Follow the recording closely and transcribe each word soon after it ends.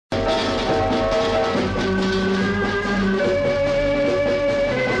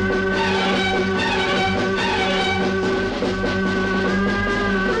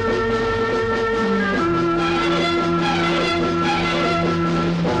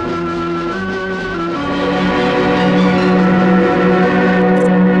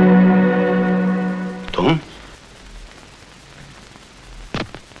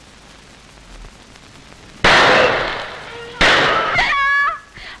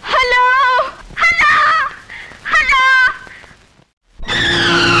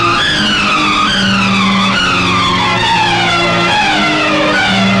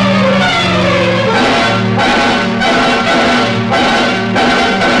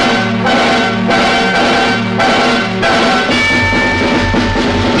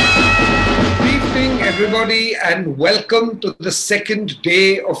everybody, and welcome to the second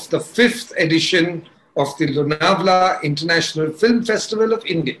day of the 5th edition of the Lonawala International Film Festival of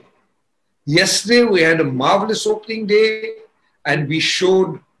India. Yesterday we had a marvelous opening day and we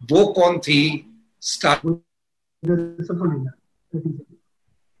showed Wo Kaun Thi starring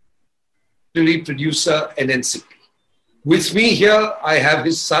producer and NCP. With me here I have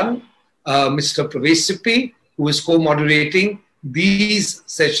his son, Mr. Pravesh Sippy, who is co-moderating these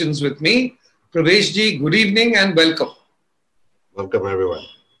sessions with me. Pravesh ji, good evening and welcome. Welcome everyone.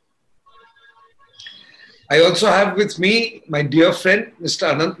 I also have with me my dear friend, Mr.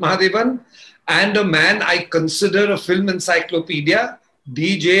 Anant Mahadevan, and a man I consider a film encyclopedia,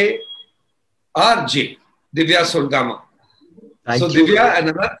 DJ RJ, Divya Solgama. Thank you. Divya and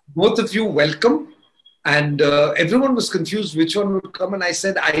Anant, both of you welcome. And everyone was confused which one would come. And I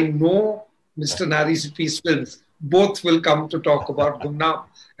said, I know Mr. Nari Sippy's films. Both will come to talk about Gumnam,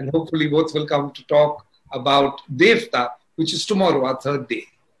 and hopefully both will come to talk about Devta, which is tomorrow, our third day.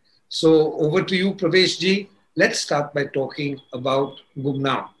 So over to you, Pravesh ji. Let's start by talking about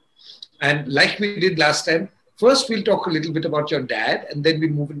Gumnam. And like we did last time, first we'll talk a little bit about your dad, and then we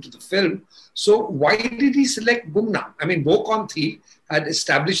move into the film. So why did he select Gumnam? I mean, Wo Kaun Thi had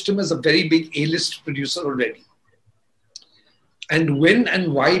established him as a very big A-list producer already. And when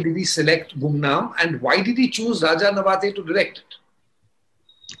and why did he select Gumnam, and why did he choose Raja Nawate to direct it?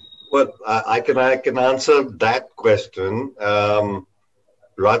 Well, I can answer that question. Raj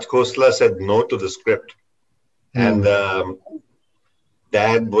Khosla said no to the script. And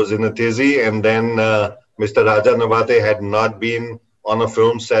Dad was in a tizzy, and then Mr. Raja Nawate had not been on a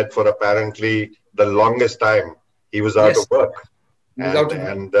film set for apparently the longest time. He was out of work.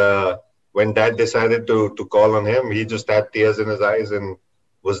 And when Dad decided to call on him, he just had tears in his eyes and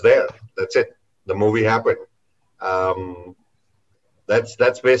was there. That's it. The movie happened.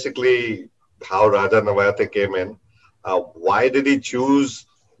 That's basically how Raja Nawate came in. Why did he choose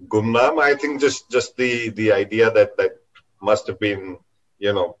Gumnam? I think just the idea that must have been,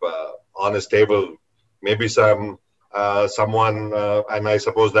 on his table. Maybe someone, and I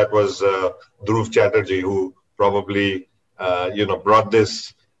suppose that was Dhruv Chatterjee, who probably brought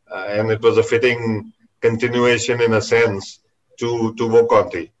this. And it was a fitting continuation, in a sense, to Wo Kaun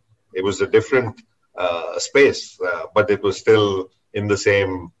Thi. It was a different space, but it was still in the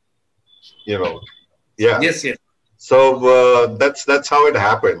same, yeah. Yes. So that's how it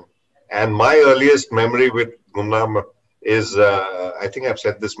happened. And my earliest memory with Gumnam is, I think I've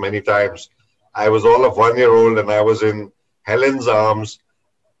said this many times, I was all of 1 year old and I was in Helen's arms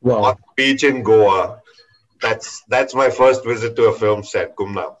on the beach in Goa. That's my first visit to a film set,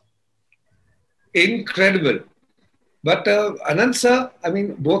 Gumnam. Incredible. But Anand sir, I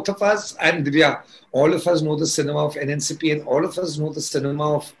mean, both of us and Divya, all of us know the cinema of NNCP and all of us know the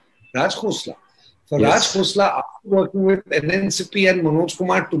cinema of Raj Khosla. For Raj Khosla, after working with NNCP and Manoj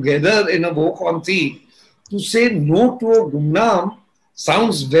Kumar together in a Wo Kaun Thi, to say no to a Gumnam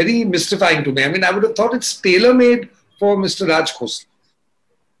sounds very mystifying to me. I mean, I would have thought it's tailor-made for Mr. Raj Khosla.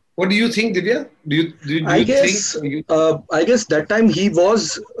 What do you think, Divya? I guess that time he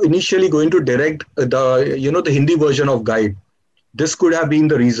was initially going to direct the Hindi version of Guide. This could have been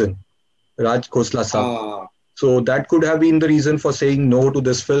the reason, Raj Khosla sir. So that could have been the reason for saying no to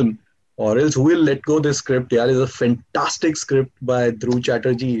this film. Or else who will let go this script? Yeah, it's a fantastic script by Dhruv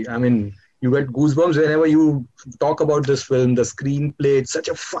Chatterjee. I mean, you get goosebumps whenever you talk about this film. The screenplay, it's such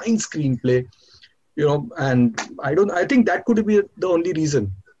a fine screenplay, and I think that could be the only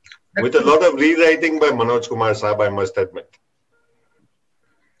reason. With a lot of rewriting by Manoj Kumar Saab, I must admit.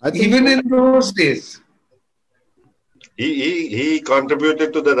 Even in those days. He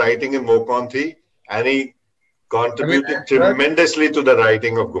contributed to the writing in Wo Kaun Thi, and he contributed tremendously to the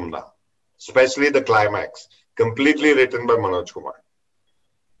writing of Gumnam, especially the climax, completely written by Manoj Kumar.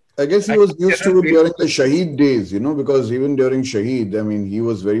 I guess he was used to it during the Shaheed days, because even during Shaheed, I mean, he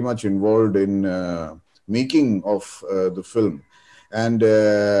was very much involved in making of the film. And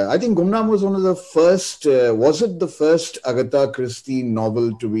I think Gumnam was one of the first, was it the first Agatha Christie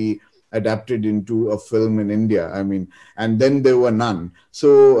novel to be adapted into a film in India? I mean, and then there were none.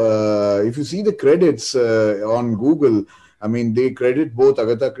 So if you see the credits on Google, I mean, they credit both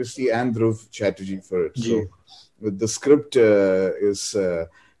Agatha Christie and Dhruv Chatterjee for it. So the script is,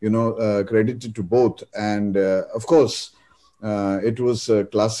 credited to both. And of course, it was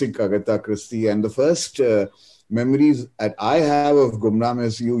classic Agatha Christie. And the first memories that I have of Gumnam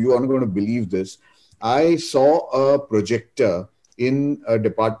is, you aren't going to believe this. I saw a projector in a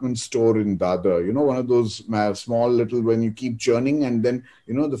department store in Dadar. You know, one of those small little, when you keep churning and then,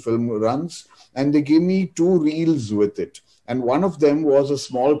 you know, the film runs. And they gave me 2 reels with it. And one of them was a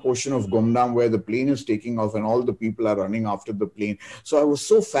small portion of Gumnam where the plane is taking off and all the people are running after the plane. So I was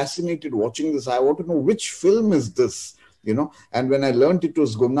so fascinated watching this. I want to know which film is this, you know. And when I learned it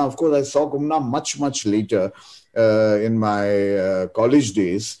was Gumnam, of course, I saw Gumnam much, much later in my college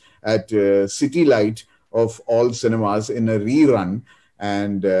days at City Light of all cinemas in a rerun.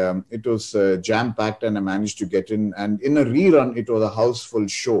 And it was jam-packed and I managed to get in. And in a rerun, it was a house-full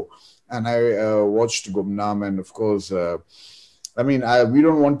show. And I watched Gumnam, and of course, I mean, we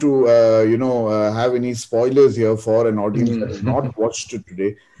don't want to, have any spoilers here for an audience that has not watched it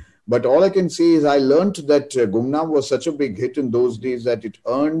today. But all I can say is I learned that Gumnam was such a big hit in those days that it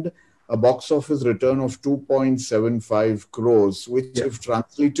earned a box office return of 2.75 crores, which if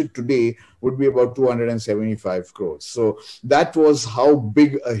translated today would be about 275 crores. So that was how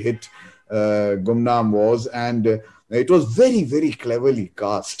big a hit Gumnam was. And it was very, very cleverly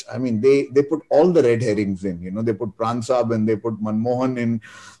cast. I mean, they put all the red herrings in, you know, they put Pran Saab in, they put Manmohan in,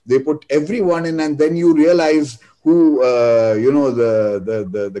 they put everyone in, and then you realize who,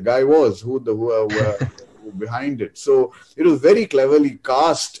 the guy was, who behind it. So it was very cleverly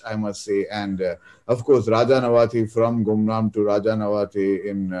cast, I must say. And of course, Raja Nawati, from Gumnam to Raja Nawati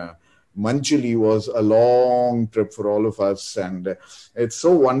in Manchili was a long trip for all of us. And it's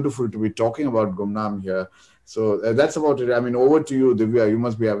so wonderful to be talking about Gumnam here. So that's about it. I mean, over to you, Divya. You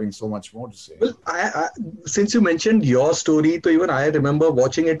must be having so much more to say. Well, since you mentioned your story, so even I remember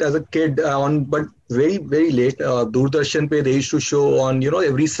watching it as a kid but very, very late. Doordarshan pe they used to show on,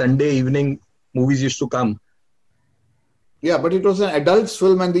 every Sunday evening, movies used to come. Yeah, but it was an adult's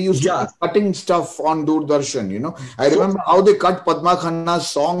film and they used to keep cutting stuff on Doordarshan, you know. I remember how they cut Padma Khanna's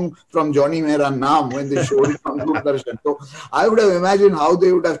song from Johnny Mera Naam when they showed it on Doordarshan. So I would have imagined how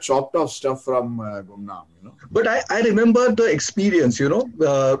they would have chopped off stuff from Gumnam, you know. But I remember the experience,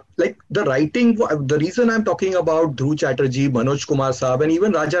 like the writing. The reason I'm talking about Dhruv Chatterjee, Manoj Kumar Saab, and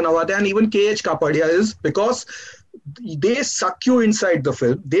even Raja Nawate and even K.H. Kapadia is because they suck you inside the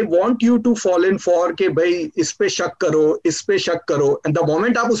film. They want you to fall in for ke bhai ispe shak karo, and the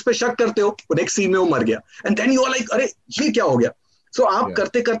moment aap uspe shak karte ho, next scene mein wo mar gaya, and then you are like, अरे ये क्या हो गया? So aap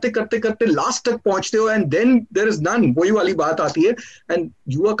करते last तक पहुंचते हो, and then there is none. वही वाली बात आती है, and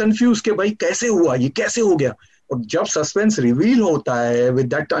you are confused के भाई कैसे हुआ, ये कैसे हो गया? और जब suspense reveal होता है with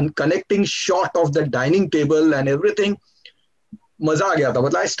that connecting shot of the dining table and everything, मजा आ गया था.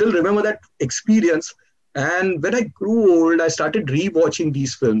 But I still remember that experience. And when I grew old, I started rewatching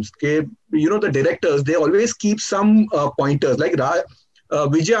these films. Okay? The directors, they always keep some pointers. Like Vijay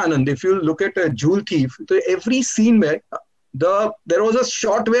Anand, if you look at Jewel Thief, every scene where there was a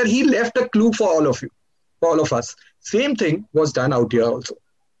shot where he left a clue for all of you, for all of us. Same thing was done out here also.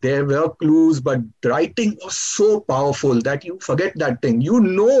 There were clues, but writing was so powerful that you forget that thing. You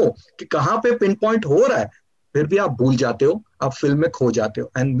know कि कहाँ पे pinpoint हो रहा है, फिर भी आप भूल जाते हो, आप film में खो जाते हो.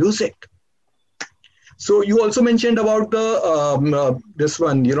 And music. So you also mentioned about this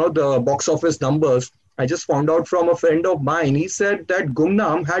one, the box office numbers. I just found out from a friend of mine. He said that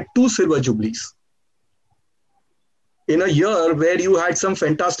Gumnam had 2 silver jubilees. In a year where you had some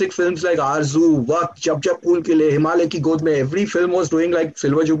fantastic films like Arzu, Waqt, Jab Jab Phool Khile, Himalay Ki Goad Mein, every film was doing like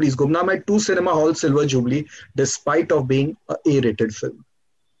silver jubilees. Gumnam had 2 cinema hall silver jubilee despite of being a A-rated film.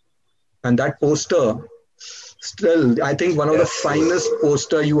 And that poster, still, I think one of the finest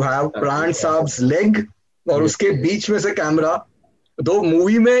poster you have, Pran Saab's leg, और उसके बीच में से camera. Though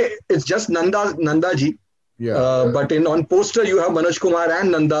movie में it's just Nanda ji, but on poster you have Manoj Kumar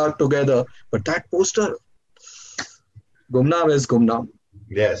and Nanda together. But that poster, Gumnam is Gumnam.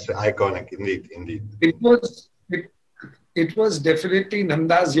 Yes, iconic indeed. It was definitely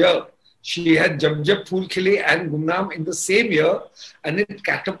Nanda's year. She had Jab Jab Phool Khile and Gumnam in the same year, and it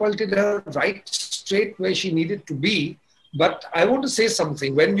catapulted her right straight where she needed to be. But I want to say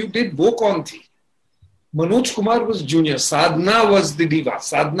something. When you did Wo Kaun Thi, Manoj Kumar was junior. Sadhna was the diva.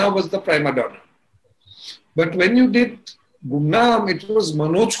 Sadhna was the prima donna. But when you did Gumnam, it was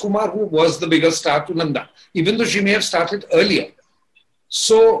Manoj Kumar who was the bigger star to Nanda, even though she may have started earlier.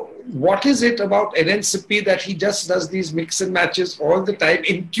 So what is it about N.N. Sippy that he just does these mix and matches all the time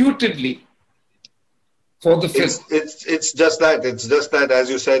intuitively for the film? It's just that. It's just that, as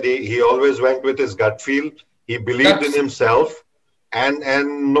you said, he always went with his gut feel. He believed in himself.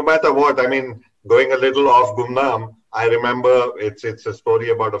 And no matter what, I mean, going a little off Gumnam, I remember it's a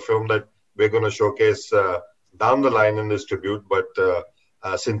story about a film that we're going to showcase down the line in this tribute. But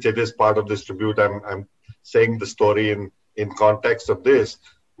since it is part of this tribute, I'm saying the story in context of this.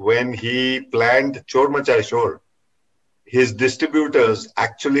 When he planned Chor Machai Shor, his distributors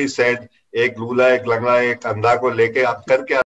actually said, एक लूला, एक लंगड़ा, एक अंधा को लेके आप कर क्या